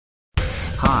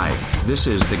Hi, this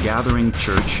is The Gathering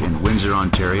Church in Windsor,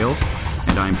 Ontario,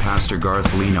 and I'm Pastor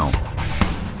Garth Leno.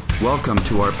 Welcome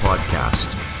to our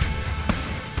podcast.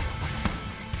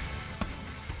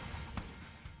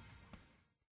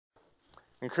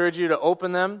 I encourage you to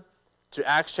open them to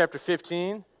Acts chapter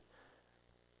 15.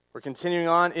 We're continuing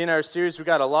on in our series. We've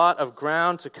got a lot of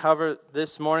ground to cover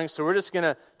this morning, so we're just going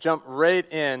to jump right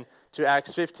in to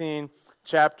Acts 15,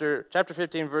 chapter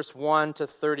 15, verse 1 to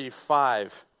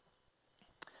 35.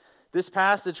 This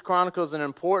passage chronicles an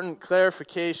important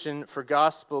clarification for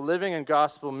gospel living and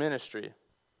gospel ministry.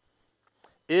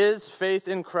 Is faith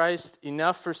in Christ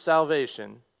enough for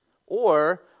salvation,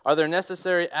 or are there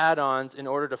necessary add-ons in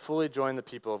order to fully join the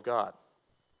people of God?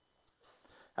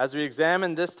 As we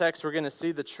examine this text, we're going to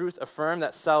see the truth affirmed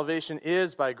that salvation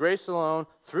is by grace alone,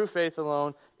 through faith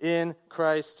alone, in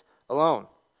Christ alone.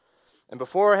 And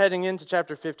before heading into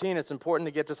chapter 15, it's important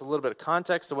to get just a little bit of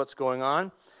context of what's going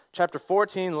on. Chapter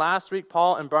 14, last week,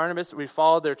 Paul and Barnabas, we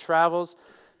followed their travels.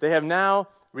 They have now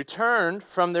returned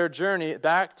from their journey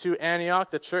back to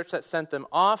Antioch, the church that sent them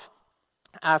off,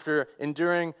 after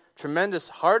enduring tremendous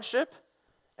hardship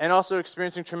and also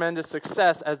experiencing tremendous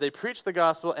success as they preached the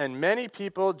gospel, and many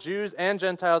people, Jews and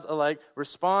Gentiles alike,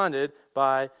 responded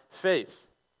by faith.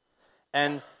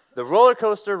 And the roller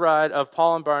coaster ride of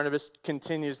Paul and Barnabas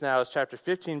continues now as chapter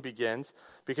 15 begins,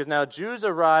 because now Jews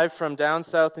arrive from down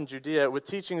south in Judea with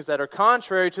teachings that are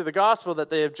contrary to the gospel that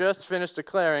they have just finished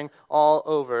declaring all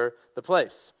over the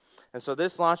place. And so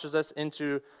this launches us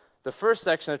into the first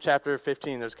section of chapter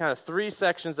 15. There's kind of three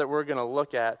sections that we're going to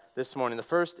look at this morning. The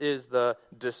first is the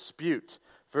dispute,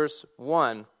 verse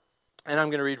 1, and I'm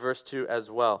going to read verse 2 as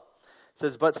well. It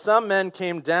says, "But some men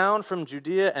came down from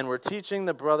Judea and were teaching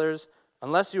the brothers,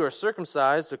 'Unless you are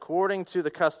circumcised according to the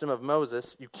custom of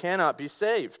Moses, you cannot be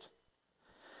saved.'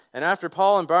 And after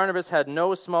Paul and Barnabas had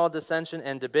no small dissension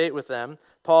and debate with them,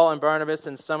 Paul and Barnabas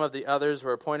and some of the others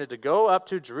were appointed to go up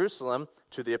to Jerusalem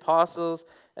to the apostles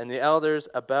and the elders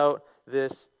about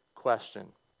this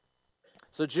question."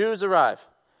 So Jews arrive.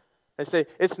 They say,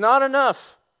 it's not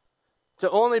enough to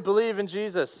only believe in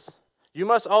Jesus. You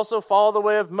must also follow the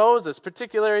way of Moses,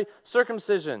 particularly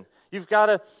circumcision. You've got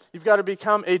to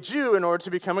become a Jew in order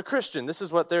to become a Christian. This is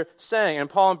what they're saying. And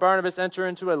Paul and Barnabas enter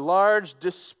into a large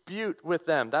dispute with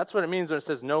them. That's what it means when it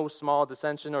says no small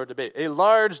dissension or debate. A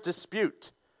large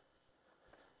dispute.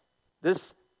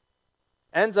 This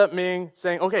ends up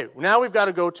saying, okay, now we've got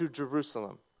to go to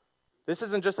Jerusalem. This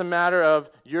isn't just a matter of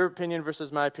your opinion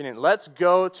versus my opinion. Let's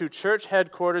go to church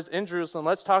headquarters in Jerusalem.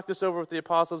 Let's talk this over with the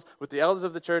apostles, with the elders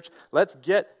of the church. Let's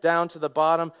get down to the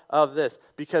bottom of this,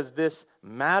 because this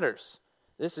matters.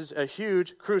 This is a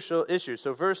huge, crucial issue.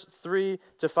 So verse 3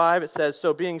 to 5, it says,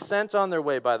 "So being sent on their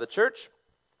way by the church,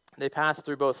 they passed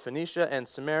through both Phoenicia and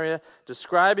Samaria,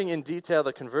 describing in detail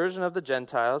the conversion of the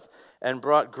Gentiles, and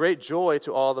brought great joy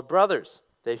to all the brothers."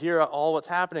 They hear all what's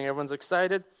happening. Everyone's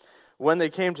excited. "When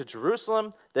they came to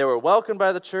Jerusalem, they were welcomed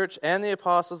by the church and the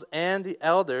apostles and the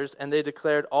elders, and they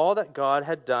declared all that God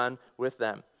had done with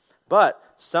them. But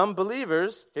some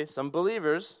believers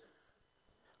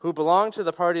who belonged to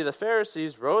the party of the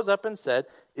Pharisees rose up and said,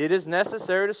 'It is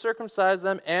necessary to circumcise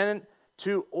them and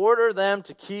to order them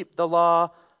to keep the law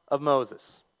of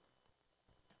Moses.'"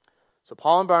 So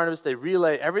Paul and Barnabas, they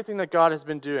relay everything that God has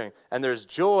been doing. And there's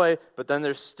joy, but then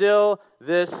there's still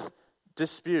this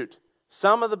dispute.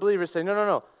 Some of the believers say,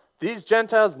 no, these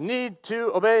Gentiles need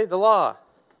to obey the law.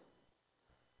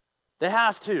 They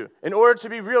have to. In order to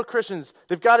be real Christians,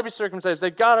 they've got to be circumcised.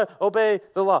 They've got to obey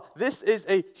the law. This is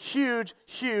a huge,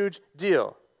 huge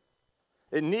deal.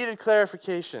 It needed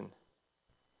clarification.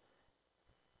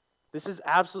 This is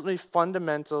absolutely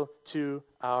fundamental to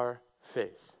our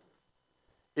faith.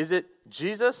 Is it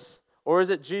Jesus, or is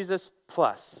it Jesus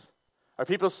plus? Are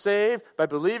people saved by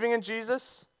believing in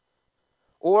Jesus?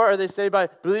 Or are they saved by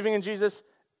believing in Jesus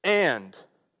and?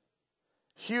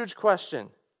 Huge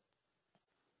question.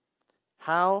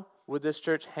 How would this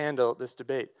church handle this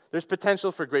debate? There's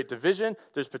potential for great division.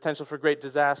 There's potential for great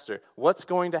disaster. What's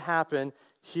going to happen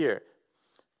here?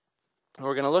 And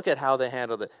we're going to look at how they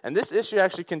handled it. And this issue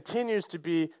actually continues to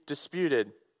be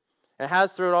disputed. And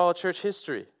has throughout all of church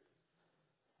history.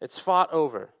 It's fought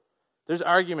over. There's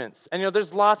arguments. And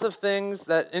there's lots of things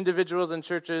that individuals and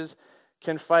churches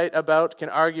can fight about, can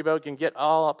argue about, can get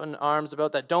all up in arms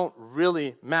about that don't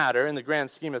really matter in the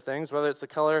grand scheme of things, whether it's the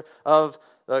color of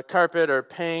the carpet or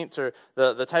paint or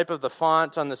the type of the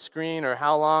font on the screen or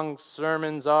how long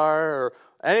sermons are or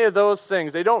any of those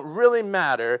things. They don't really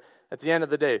matter at the end of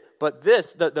the day. But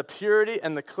this, the purity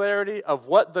and the clarity of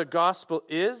what the gospel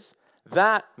is,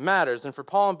 that matters. And for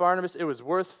Paul and Barnabas, it was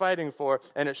worth fighting for,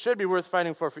 and it should be worth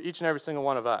fighting for each and every single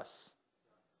one of us.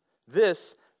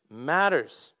 This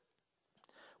matters.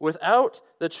 Without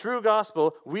the true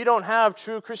gospel, we don't have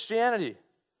true Christianity.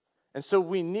 And so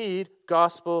we need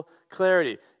gospel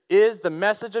clarity. Is the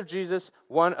message of Jesus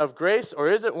one of grace, or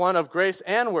is it one of grace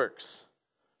and works?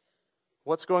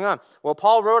 What's going on? Well,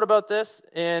 Paul wrote about this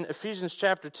in Ephesians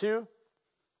chapter 2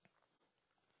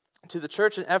 to the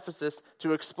church in Ephesus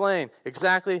to explain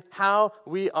exactly how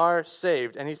we are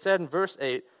saved. And he said in verse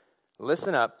 8,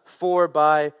 listen up, "For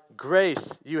by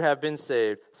grace you have been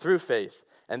saved through faith,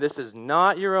 and this is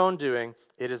not your own doing,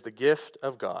 it is the gift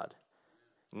of God,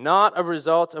 not a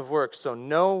result of works, so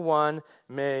no one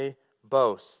may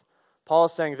boast." Paul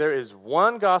is saying there is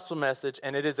one gospel message,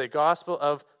 and it is a gospel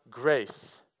of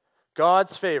grace.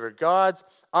 God's favor, God's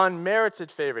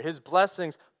unmerited favor, his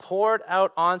blessings poured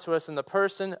out onto us in the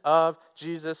person of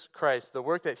Jesus Christ, the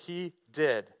work that he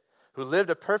did, who lived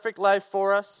a perfect life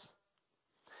for us.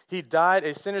 He died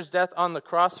a sinner's death on the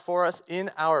cross for us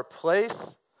in our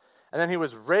place, and then he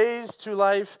was raised to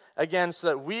life again so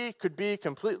that we could be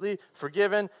completely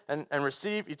forgiven and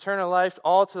receive eternal life,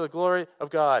 all to the glory of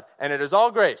God. And it is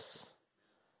all grace.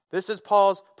 This is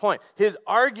Paul's point. His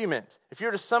argument, if you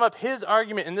were to sum up his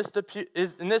argument in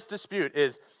this dispute,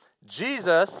 is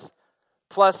Jesus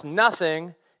plus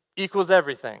nothing equals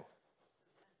everything.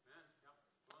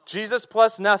 Jesus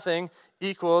plus nothing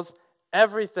equals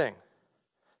everything.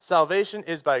 Salvation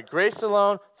is by grace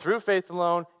alone, through faith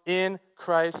alone, in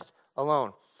Christ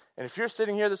alone. And if you're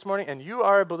sitting here this morning and you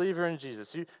are a believer in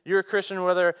Jesus, you're a Christian,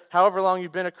 however long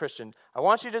you've been a Christian, I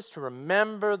want you just to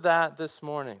remember that this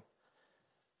morning.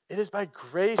 It is by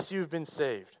grace you've been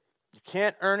saved. You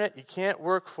can't earn it. You can't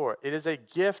work for it. It is a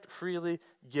gift freely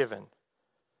given.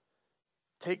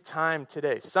 Take time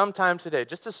today, sometime today,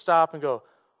 just to stop and go,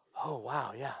 oh,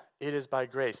 wow, yeah, it is by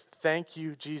grace. Thank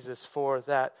you, Jesus, for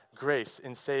that grace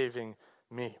in saving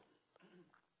me.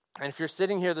 And if you're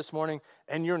sitting here this morning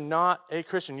and you're not a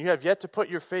Christian, you have yet to put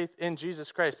your faith in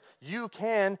Jesus Christ, you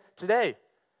can today.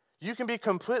 You can be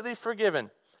completely forgiven.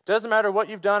 Doesn't matter what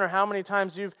you've done or how many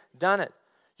times you've done it.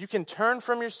 You can turn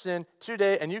from your sin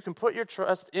today and you can put your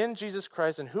trust in Jesus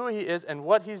Christ and who he is and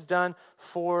what he's done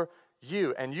for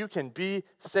you. And you can be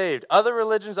saved. Other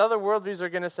religions, other worldviews are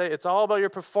going to say it's all about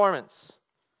your performance.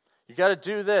 You got to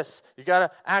do this. You got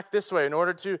to act this way in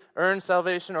order to earn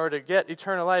salvation or to get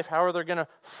eternal life, however they're going to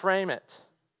frame it.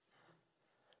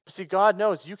 But see, God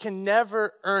knows you can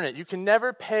never earn it. You can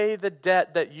never pay the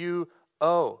debt that you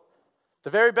owe. The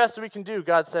very best that we can do,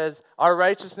 God says, our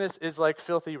righteousness is like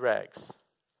filthy rags.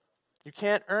 You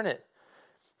can't earn it.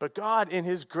 But God, in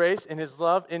his grace, in his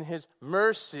love, in his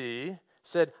mercy,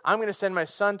 said, I'm going to send my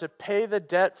son to pay the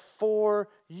debt for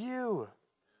you.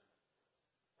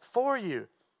 For you.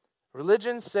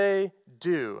 Religions say,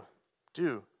 do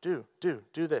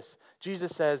this.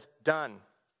 Jesus says, done.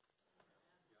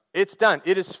 It's done.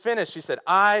 It is finished. He said,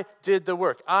 I did the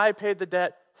work. I paid the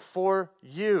debt for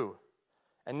you.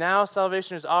 And now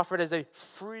salvation is offered as a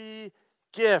free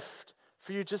gift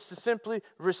for you just to simply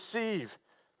receive.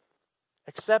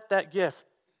 Accept that gift.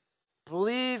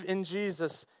 Believe in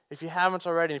Jesus if you haven't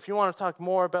already. If you want to talk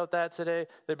more about that today,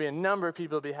 there'd be a number of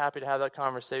people who'd be happy to have that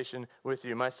conversation with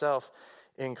you, myself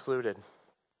included.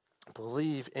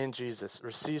 Believe in Jesus.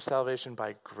 Receive salvation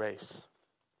by grace.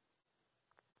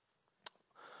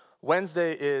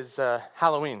 Wednesday is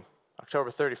Halloween,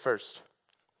 October 31st.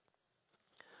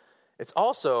 It's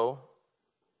also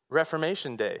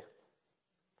Reformation Day.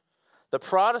 The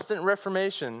Protestant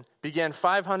Reformation began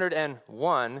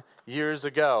 501 years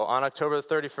ago on October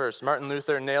 31st. Martin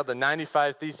Luther nailed the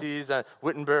 95 Theses at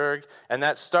Wittenberg, and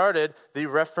that started the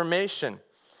Reformation.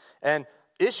 And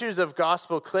issues of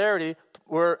gospel clarity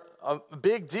were a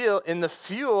big deal in the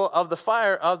fuel of the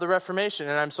fire of the Reformation.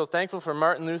 And I'm so thankful for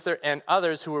Martin Luther and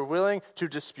others who were willing to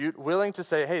dispute, willing to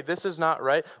say, hey, this is not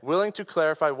right, willing to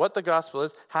clarify what the gospel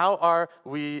is. How are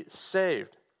we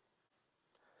saved?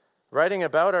 Writing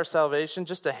about our salvation,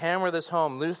 just to hammer this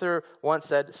home, Luther once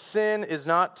said, sin is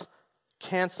not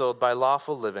canceled by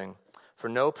lawful living, for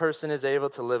no person is able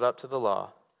to live up to the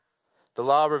law. The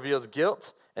law reveals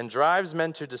guilt and drives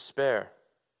men to despair.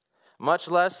 Much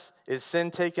less is sin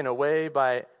taken away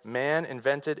by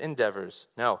man-invented endeavors.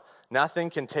 No, nothing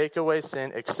can take away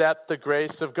sin except the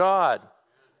grace of God.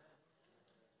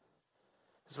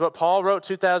 This is what Paul wrote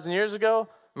 2,000 years ago.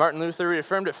 Martin Luther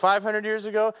reaffirmed it 500 years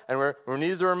ago, and we're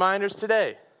needing the reminders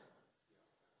today.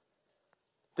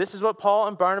 This is what Paul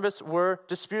and Barnabas were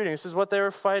disputing. This is what they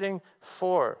were fighting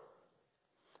for.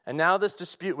 And now this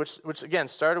dispute, which again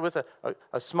started with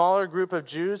a smaller group of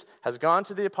Jews, has gone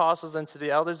to the apostles and to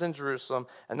the elders in Jerusalem.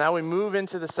 And now we move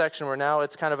into the section where now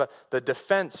it's kind of the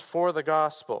defense for the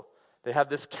gospel. They have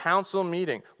this council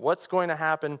meeting. What's going to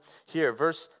happen here?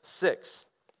 Verse 6.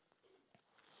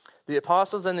 The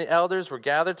apostles and the elders were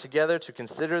gathered together to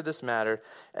consider this matter,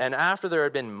 and after there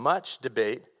had been much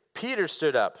debate, Peter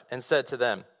stood up and said to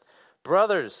them,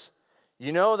 "Brothers,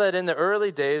 you know that in the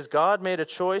early days God made a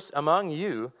choice among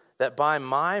you that by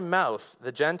my mouth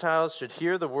the Gentiles should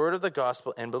hear the word of the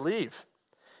gospel and believe.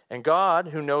 And God,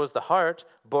 who knows the heart,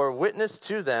 bore witness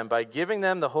to them by giving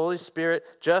them the Holy Spirit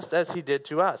just as he did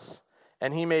to us.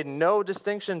 And he made no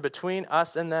distinction between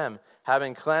us and them,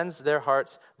 having cleansed their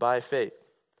hearts by faith.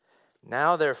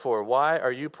 Now, therefore, why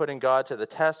are you putting God to the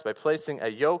test by placing a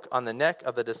yoke on the neck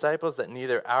of the disciples that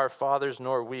neither our fathers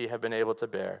nor we have been able to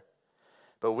bear?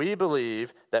 But we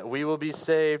believe that we will be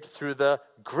saved through the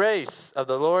grace of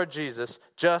the Lord Jesus,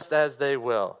 just as they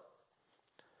will."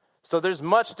 So there's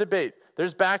much debate.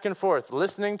 There's back and forth,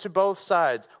 listening to both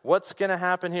sides. What's going to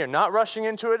happen here? Not rushing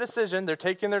into a decision. They're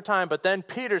taking their time. But then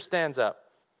Peter stands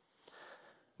up.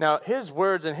 Now, his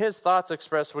words and his thoughts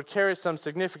expressed would carry some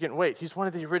significant weight. He's one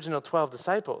of the original 12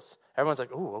 disciples. Everyone's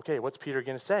like, "Ooh, okay, what's Peter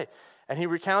going to say?" And he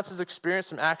recounts his experience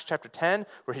from Acts chapter 10,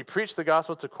 where he preached the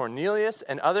gospel to Cornelius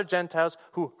and other Gentiles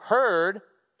who heard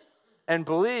and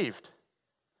believed.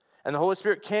 And the Holy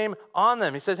Spirit came on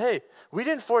them. He said, hey, we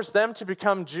didn't force them to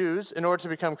become Jews in order to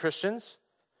become Christians.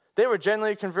 They were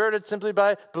genuinely converted simply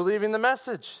by believing the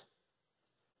message.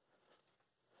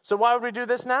 So why would we do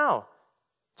this now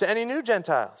to any new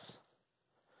Gentiles?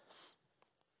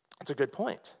 That's a good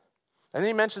point. And then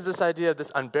he mentions this idea of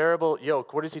this unbearable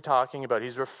yoke. What is he talking about?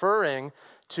 He's referring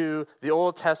to the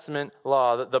Old Testament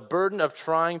law, the burden of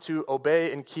trying to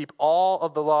obey and keep all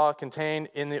of the law contained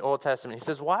in the Old Testament. He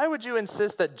says, why would you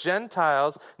insist that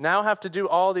Gentiles now have to do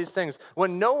all these things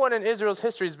when no one in Israel's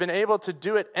history has been able to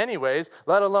do it anyways,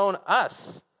 let alone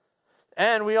us?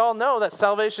 And we all know that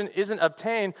salvation isn't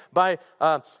obtained by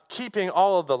keeping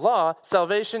all of the law.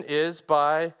 Salvation is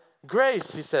by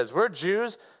grace, he says. We're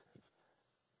Jews.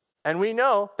 And we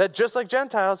know that just like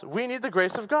Gentiles, we need the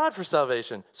grace of God for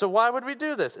salvation. So why would we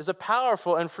do this? It's a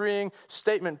powerful and freeing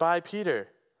statement by Peter.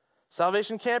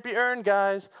 Salvation can't be earned,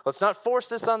 guys. Let's not force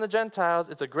this on the Gentiles.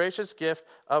 It's a gracious gift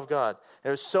of God. And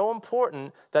it was so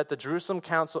important that the Jerusalem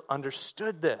Council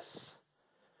understood this.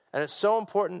 And it's so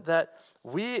important that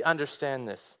we understand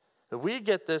this, that we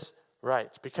get this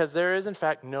right, because there is, in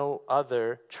fact, no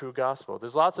other true gospel.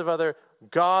 There's lots of other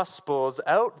gospels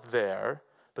out there,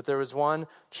 but there was one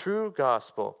true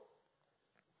gospel.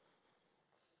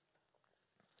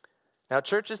 Now,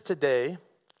 churches today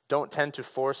don't tend to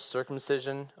force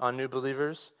circumcision on new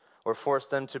believers or force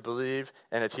them to believe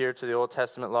and adhere to the Old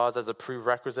Testament laws as a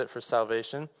prerequisite for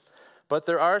salvation. But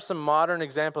there are some modern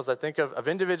examples, I think, of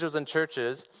individuals and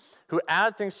churches who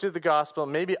add things to the gospel,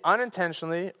 maybe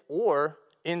unintentionally or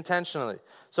intentionally.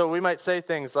 So we might say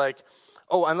things like,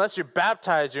 oh, unless you're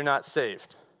baptized, you're not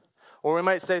saved. Or we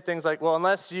might say things like, well,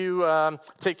 unless you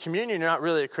take communion, you're not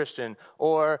really a Christian.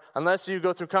 Or unless you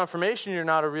go through confirmation, you're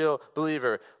not a real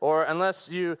believer. Or unless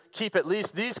you keep at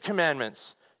least these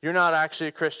commandments, you're not actually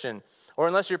a Christian. Or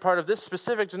unless you're part of this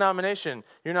specific denomination,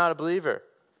 you're not a believer.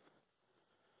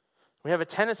 We have a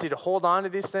tendency to hold on to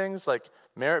these things like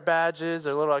merit badges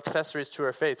or little accessories to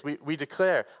our faith. We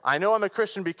declare, I know I'm a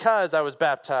Christian because I was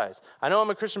baptized. I know I'm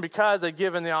a Christian because I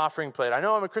give in the offering plate. I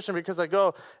know I'm a Christian because I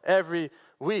go every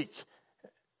week.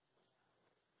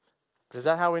 But is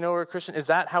that how we know we're a Christian? Is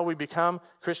that how we become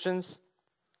Christians?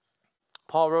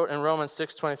 Paul wrote in Romans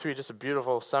 6:23, just a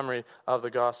beautiful summary of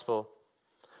the gospel.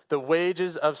 The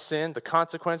wages of sin, the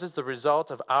consequences, the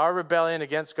result of our rebellion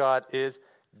against God is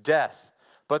death.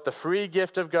 But the free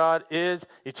gift of God is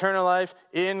eternal life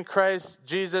in Christ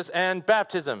Jesus and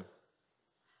baptism.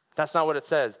 That's not what it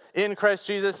says. In Christ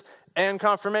Jesus and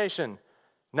confirmation.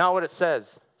 Not what it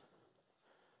says.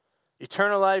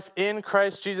 Eternal life in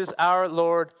Christ Jesus our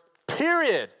Lord,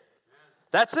 period.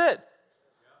 That's it.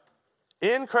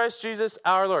 In Christ Jesus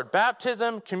our Lord.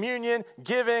 Baptism, communion,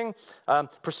 giving,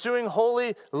 pursuing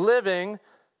holy living,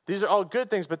 these are all good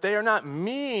things, but they are not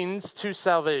means to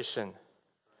salvation.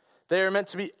 They are meant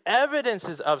to be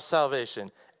evidences of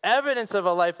salvation, evidence of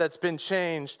a life that's been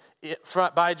changed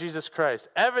by Jesus Christ,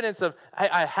 evidence of,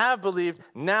 I have believed,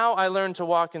 now I learn to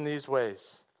walk in these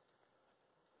ways.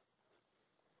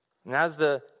 And as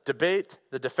the debate,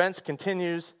 the defense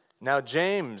continues, now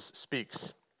James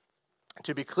speaks.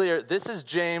 To be clear, this is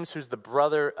James who's the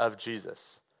brother of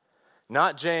Jesus,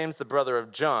 not James, the brother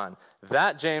of John.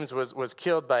 That James was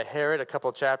killed by Herod a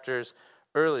couple chapters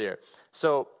earlier.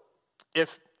 So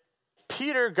if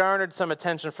Peter garnered some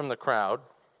attention from the crowd,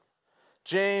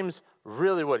 James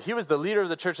really would. He was the leader of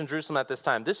the church in Jerusalem at this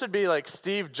time. This would be like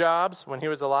Steve Jobs when he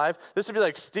was alive. This would be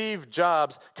like Steve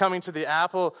Jobs coming to the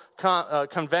Apple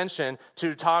convention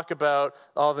to talk about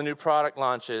all the new product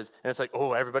launches. And it's like,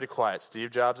 oh, everybody quiet. Steve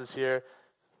Jobs is here.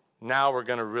 Now we're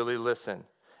going to really listen.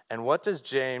 And what does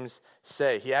James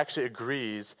say? He actually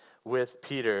agrees with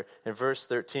Peter in verse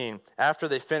 13. After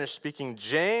they finished speaking,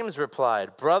 James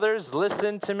replied, "Brothers,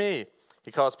 listen to me."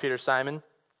 He calls Peter Simon.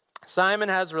 "Simon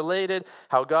has related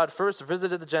how God first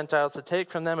visited the Gentiles to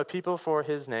take from them a people for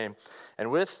his name.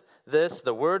 And with this,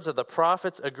 the words of the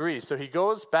prophets agree." So he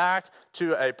goes back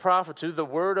to a prophet, to the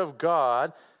word of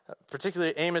God,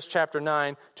 particularly Amos chapter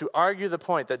 9, to argue the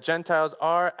point that Gentiles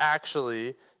are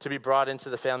actually to be brought into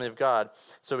the family of God.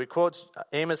 So he quotes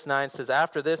Amos 9, says,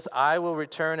 "After this, I will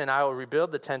return and I will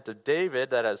rebuild the tent of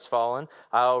David that has fallen.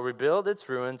 I will rebuild its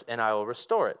ruins and I will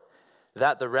restore it,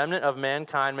 that the remnant of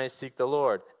mankind may seek the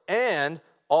Lord, and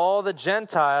all the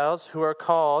Gentiles who are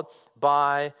called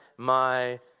by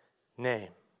my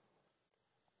name."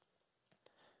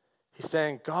 He's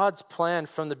saying God's plan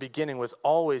from the beginning was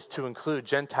always to include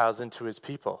Gentiles into his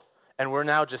people. And we're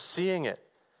now just seeing it.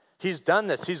 He's done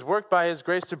this. He's worked by his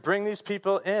grace to bring these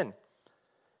people in.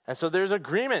 And so there's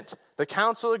agreement. The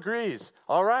council agrees.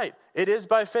 All right, it is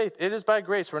by faith. It is by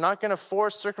grace. We're not going to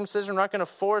force circumcision. We're not going to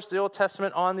force the Old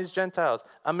Testament on these Gentiles.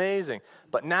 Amazing.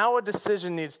 But now a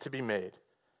decision needs to be made.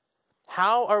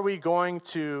 How are we going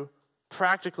to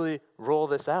practically roll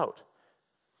this out?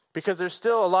 Because there's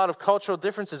still a lot of cultural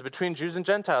differences between Jews and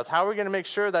Gentiles. How are we going to make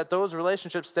sure that those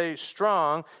relationships stay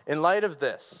strong in light of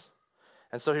this?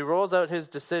 And so he rolls out his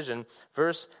decision,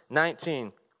 verse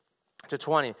 19 to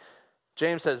 20.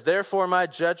 James says, "Therefore my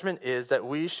judgment is that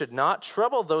we should not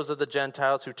trouble those of the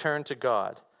Gentiles who turn to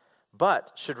God,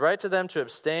 but should write to them to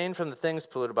abstain from the things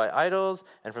polluted by idols,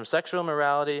 and from sexual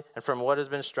immorality, and from what has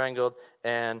been strangled,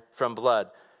 and from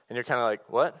blood." And you're kind of like,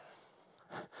 what?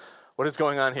 What is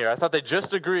going on here? I thought they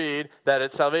just agreed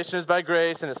that salvation is by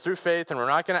grace and it's through faith, and we're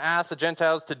not going to ask the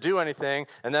Gentiles to do anything.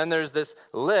 And then there's this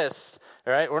list,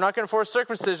 all right? We're not going to force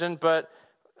circumcision, but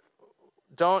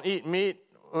don't eat meat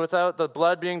without the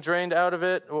blood being drained out of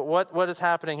it. What is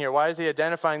happening here? Why is he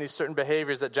identifying these certain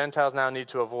behaviors that Gentiles now need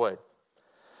to avoid?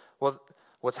 Well,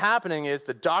 what's happening is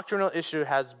the doctrinal issue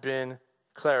has been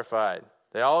clarified.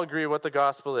 They all agree what the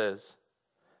gospel is.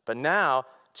 But now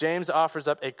James offers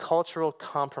up a cultural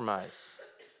compromise.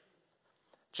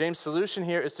 James' solution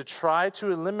here is to try to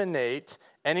eliminate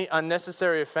any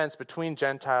unnecessary offense between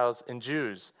Gentiles and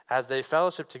Jews as they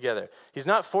fellowship together. He's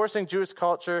not forcing Jewish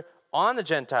culture on the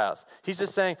Gentiles. He's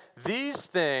just saying these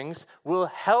things will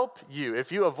help you.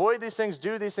 If you avoid these things,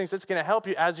 do these things, it's going to help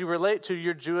you as you relate to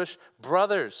your Jewish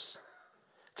brothers.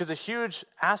 Because a huge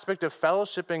aspect of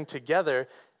fellowshipping together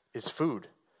is food,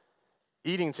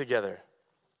 eating together.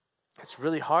 It's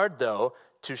really hard, though,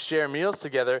 to share meals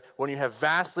together when you have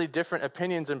vastly different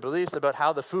opinions and beliefs about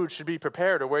how the food should be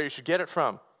prepared or where you should get it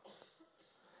from.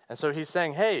 And so he's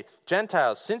saying, hey,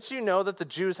 Gentiles, since you know that the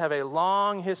Jews have a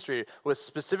long history with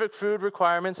specific food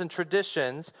requirements and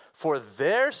traditions, for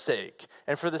their sake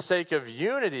and for the sake of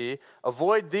unity,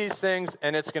 avoid these things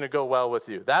and it's going to go well with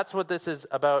you. That's what this is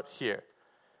about here.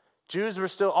 Jews were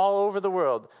still all over the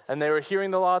world, and they were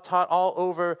hearing the law taught all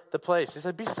over the place. He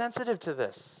said, be sensitive to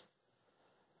this.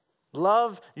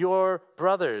 Love your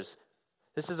brothers.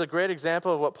 This is a great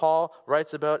example of what Paul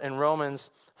writes about in Romans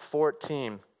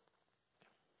 14.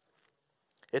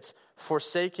 It's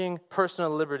forsaking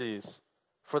personal liberties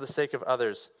for the sake of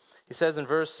others. He says in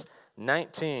verse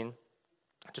 19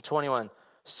 to 21,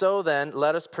 "So then,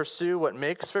 let us pursue what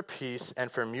makes for peace and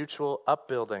for mutual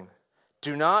upbuilding.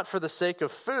 Do not, for the sake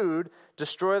of food,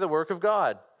 destroy the work of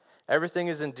God. Everything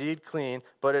is indeed clean,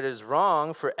 but it is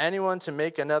wrong for anyone to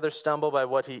make another stumble by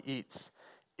what he eats.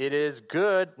 It is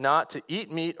good not to eat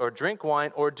meat or drink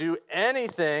wine or do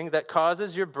anything that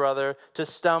causes your brother to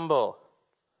stumble."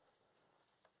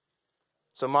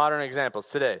 So modern examples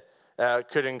today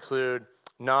could include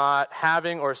not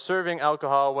having or serving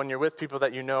alcohol when you're with people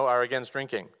that you know are against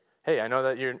drinking. Hey, I know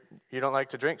that you don't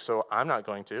like to drink, so I'm not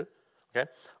going to. Okay?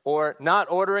 Or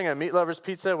not ordering a meat lover's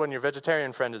pizza when your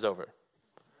vegetarian friend is over.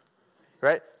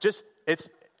 Right? Just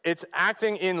it's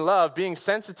acting in love, being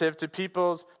sensitive to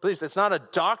people's beliefs. It's not a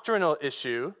doctrinal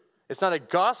issue. It's not a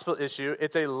gospel issue.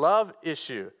 It's a love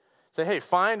issue. Say, hey,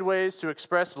 find ways to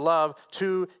express love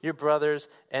to your brothers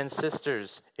and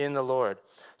sisters in the Lord.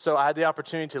 So I had the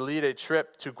opportunity to lead a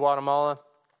trip to Guatemala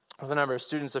with a number of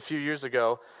students a few years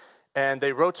ago, and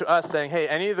they wrote to us saying, hey,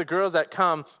 any of the girls that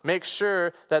come, make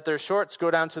sure that their shorts go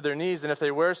down to their knees, and if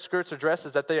they wear skirts or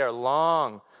dresses, that they are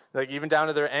long, like even down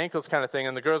to their ankles kind of thing.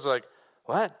 And the girls are like,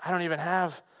 what? I don't even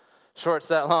have shorts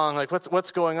that long? Like,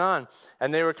 what's going on?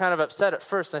 And they were kind of upset at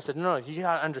first. And I said, no, you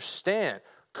got to understand.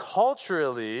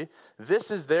 Culturally, this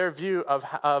is their view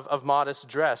of modest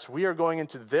dress. We are going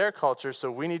into their culture, so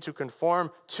we need to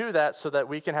conform to that so that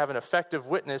we can have an effective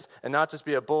witness and not just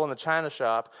be a bull in the china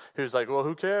shop who's like, well,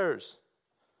 who cares?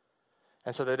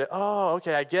 And so they did, oh,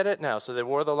 okay, I get it now. So they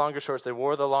wore the longer shorts, they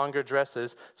wore the longer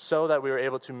dresses so that we were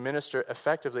able to minister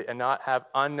effectively and not have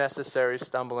unnecessary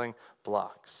stumbling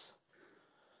blocks.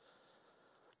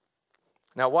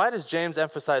 Now, why does James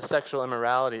emphasize sexual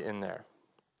immorality in there?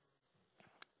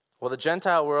 Well, the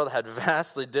Gentile world had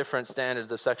vastly different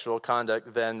standards of sexual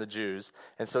conduct than the Jews.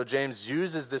 And so James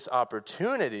uses this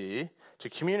opportunity to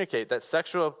communicate that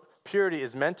sexual purity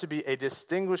is meant to be a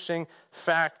distinguishing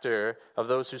factor of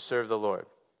those who serve the Lord.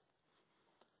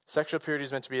 Sexual purity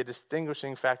is meant to be a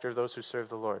distinguishing factor of those who serve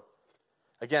the Lord.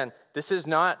 Again, this is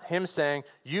not him saying,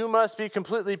 you must be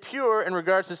completely pure in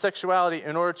regards to sexuality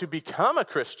in order to become a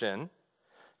Christian.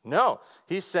 No,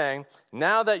 he's saying,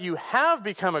 now that you have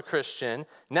become a Christian,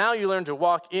 now you learn to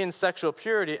walk in sexual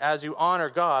purity as you honor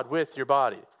God with your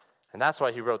body. And that's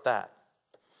why he wrote that.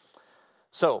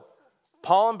 So,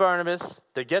 Paul and Barnabas,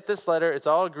 they get this letter, it's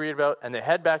all agreed about, and they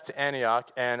head back to Antioch,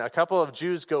 and a couple of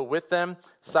Jews go with them,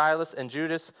 Silas and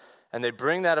Judas, and they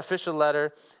bring that official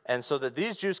letter, and so that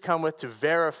these Jews come with to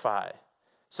verify,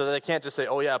 so that they can't just say,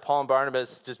 oh yeah, Paul and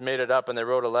Barnabas just made it up and they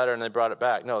wrote a letter and they brought it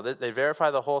back. No, they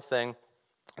verify the whole thing,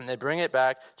 and they bring it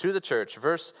back to the church.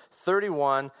 Verse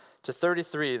 31 to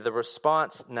 33, the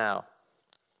response now.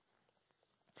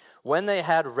 When they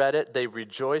had read it, they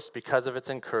rejoiced because of its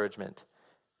encouragement.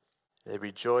 They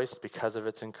rejoiced because of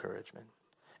its encouragement.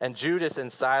 And Judas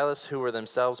and Silas, who were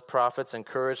themselves prophets,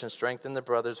 encouraged and strengthened the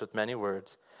brothers with many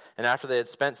words. And after they had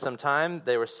spent some time,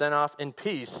 they were sent off in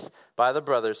peace by the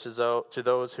brothers to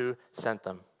those who sent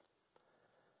them.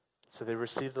 So they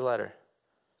received the letter.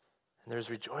 And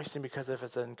there's rejoicing because of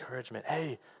its encouragement.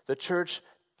 Hey, the church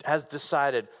has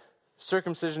decided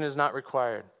circumcision is not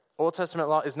required. Old Testament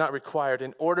law is not required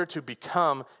in order to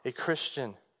become a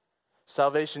Christian.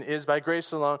 Salvation is by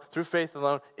grace alone, through faith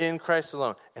alone, in Christ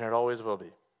alone. And it always will be.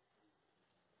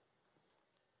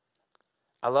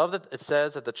 I love that it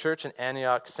says that the church in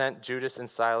Antioch sent Judas and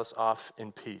Silas off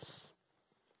in peace.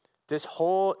 This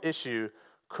whole issue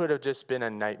could have just been a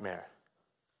nightmare.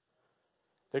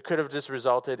 It could have just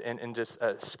resulted in just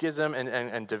a schism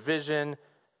and division,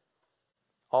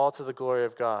 all to the glory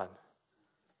of God.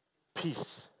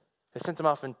 Peace. They sent them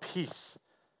off in peace.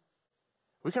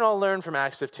 We can all learn from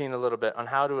Acts 15 a little bit on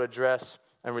how to address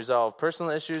and resolve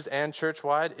personal issues and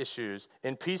church-wide issues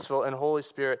in peaceful and Holy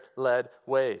Spirit-led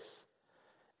ways.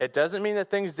 It doesn't mean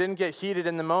that things didn't get heated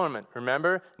in the moment.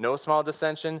 Remember, no small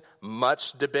dissension,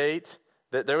 much debate.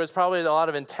 There was probably a lot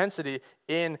of intensity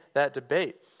in that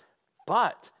debate.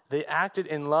 But they acted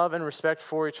in love and respect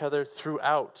for each other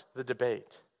throughout the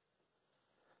debate.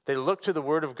 They looked to the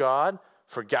Word of God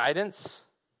for guidance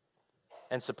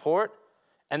and support,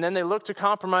 and then they looked to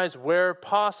compromise where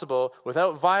possible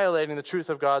without violating the truth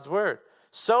of God's Word,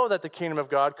 so that the kingdom of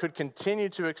God could continue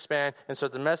to expand and so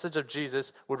that the message of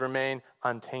Jesus would remain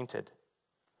untainted.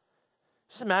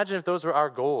 Just imagine if those were our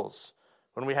goals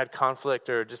when we had conflict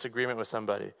or disagreement with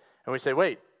somebody. And we say,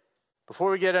 wait, before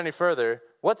we get any further,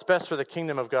 what's best for the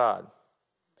kingdom of God?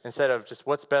 Instead of just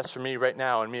what's best for me right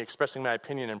now and me expressing my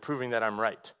opinion and proving that I'm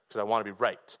right because I want to be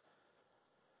right.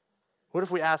 What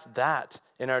if we ask that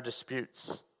in our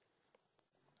disputes?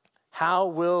 How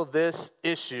will this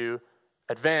issue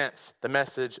advance the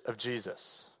message of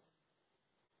Jesus?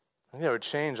 I think that would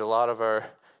change a lot of our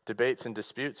debates and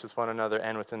disputes with one another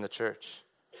and within the church.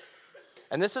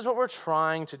 And this is what we're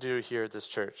trying to do here at this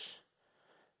church.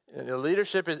 The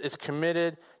leadership is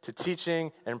committed to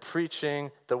teaching and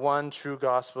preaching the one true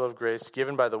gospel of grace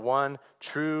given by the one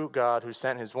true God who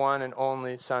sent his one and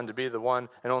only Son to be the one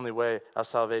and only way of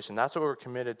salvation. That's what we're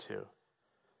committed to.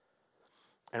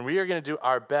 And we are going to do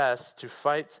our best to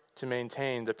fight to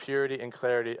maintain the purity and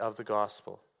clarity of the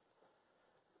gospel.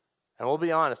 And we'll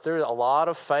be honest, there are a lot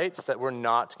of fights that we're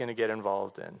not going to get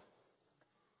involved in.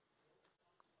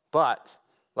 But,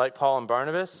 like Paul and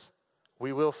Barnabas,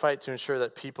 we will fight to ensure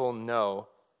that people know,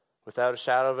 without a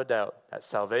shadow of a doubt, that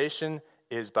salvation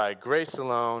is by grace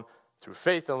alone, through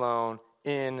faith alone,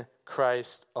 in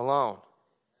Christ alone.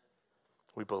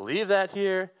 We believe that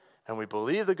here, and we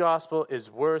believe the gospel is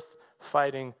worth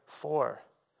fighting for.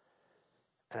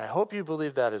 And I hope you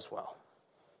believe that as well.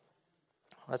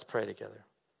 Let's pray together.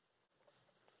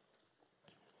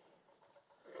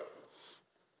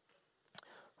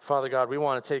 Father God, we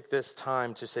want to take this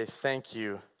time to say thank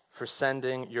you for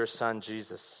sending your Son,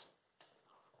 Jesus.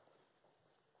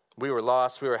 We were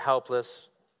lost, we were helpless,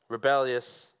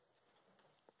 rebellious,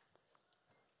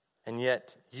 And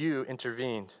yet you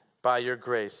intervened. By your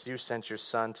grace, you sent your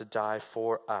Son to die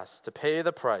for us, to pay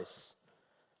the price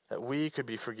that we could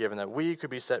be forgiven, that we could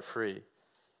be set free,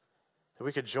 that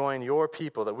we could join your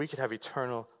people, that we could have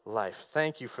eternal life.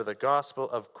 Thank you for the gospel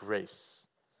of grace.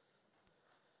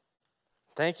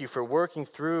 Thank you for working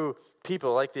through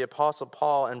people like the Apostle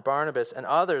Paul and Barnabas and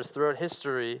others throughout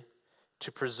history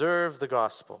to preserve the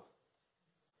gospel.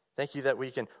 Thank you that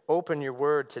we can open your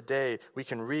word today. We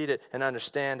can read it and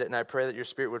understand it, and I pray that your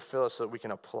Spirit would fill us so that we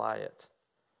can apply it.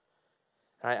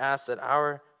 And I ask that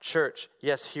our church,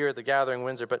 yes, here at the Gathering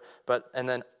Windsor, but and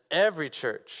then every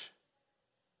church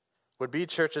would be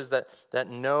churches that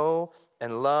know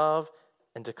and love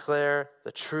and declare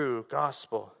the true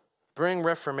gospel. Bring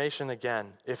reformation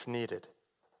again if needed.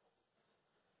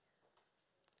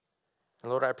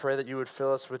 And Lord, I pray that you would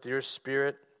fill us with your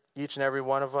Spirit, each and every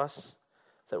one of us,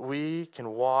 that we can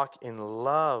walk in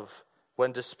love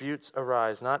when disputes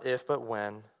arise, not if, but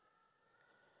when.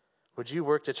 Would you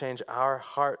work to change our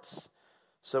hearts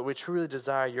so that we truly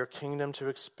desire your kingdom to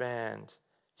expand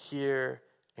here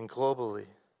and globally?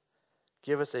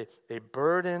 Give us a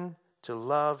burden to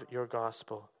love your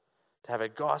gospel, to have a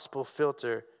gospel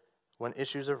filter when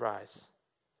issues arise.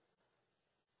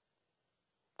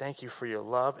 Thank you for your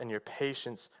love and your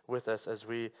patience with us as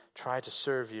we try to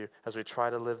serve you, as we try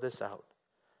to live this out.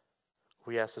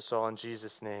 We ask this all in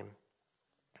Jesus' name.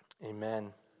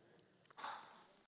 Amen.